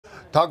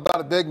Talk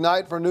about a big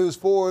night for News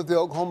 4 at the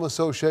Oklahoma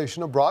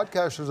Association of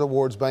Broadcasters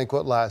Awards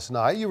banquet last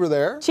night. You were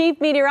there.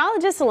 Chief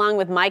Meteorologist along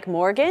with Mike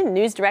Morgan,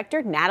 News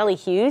Director Natalie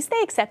Hughes, they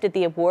accepted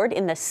the award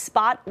in the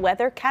spot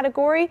weather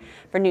category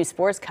for News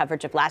 4's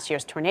coverage of last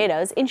year's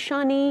tornadoes in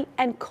Shawnee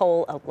and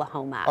Cole,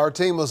 Oklahoma. Our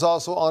team was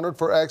also honored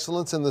for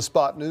excellence in the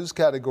spot news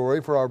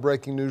category for our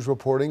breaking news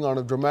reporting on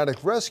a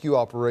dramatic rescue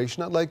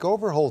operation at Lake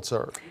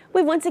Overholtzer.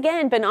 We've once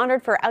again been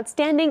honored for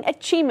outstanding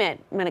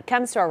achievement when it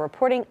comes to our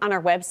reporting on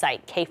our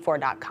website,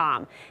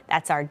 KFOR.com.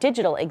 That's our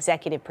digital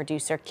executive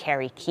producer,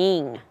 Carrie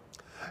King.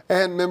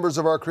 And members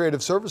of our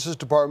Creative Services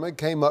Department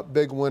came up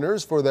big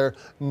winners for their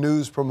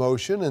news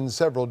promotion in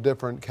several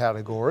different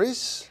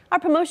categories. Our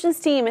promotions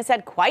team has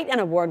had quite an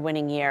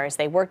award-winning year as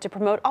they work to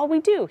promote all we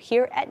do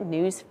here at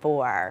News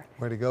 4.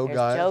 Way to go, There's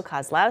guys. Joe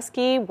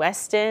Kozlowski,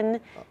 Weston,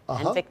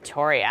 and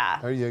Victoria.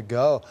 There you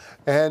go.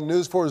 And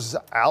News 4's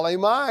Allie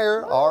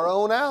Meyer, our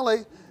own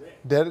Allie.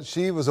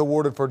 She was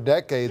awarded for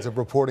decades of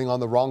reporting on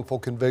the wrongful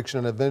conviction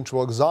and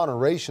eventual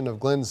exoneration of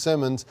Glenn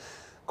Simmons.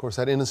 Of course,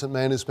 that innocent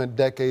man who spent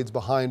decades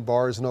behind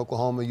bars in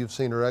Oklahoma. You've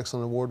seen her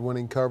excellent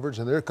award-winning coverage,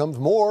 and there comes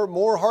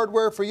more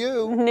hardware for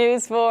you.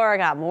 News 4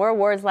 got more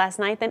awards last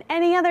night than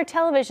any other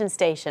television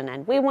station,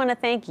 and we want to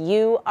thank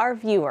you, our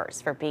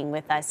viewers, for being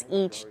with us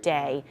each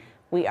day.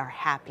 We are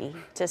happy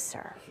to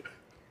serve.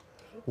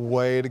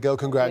 Way to go.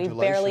 Congratulations.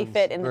 We barely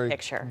fit in the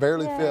picture.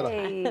 Barely fit.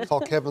 I saw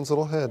Kevin's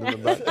little head in the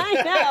back. I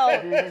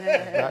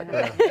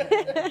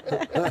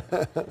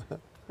know.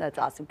 That's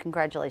awesome.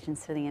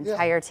 Congratulations to the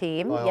entire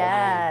team.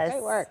 Yes.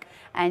 Great work.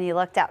 And you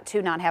lucked out,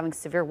 too, not having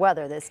severe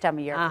weather this time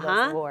of year for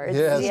those awards.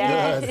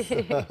 Yes,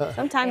 good.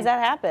 Sometimes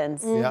that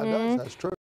happens. Yeah, it does. That's true.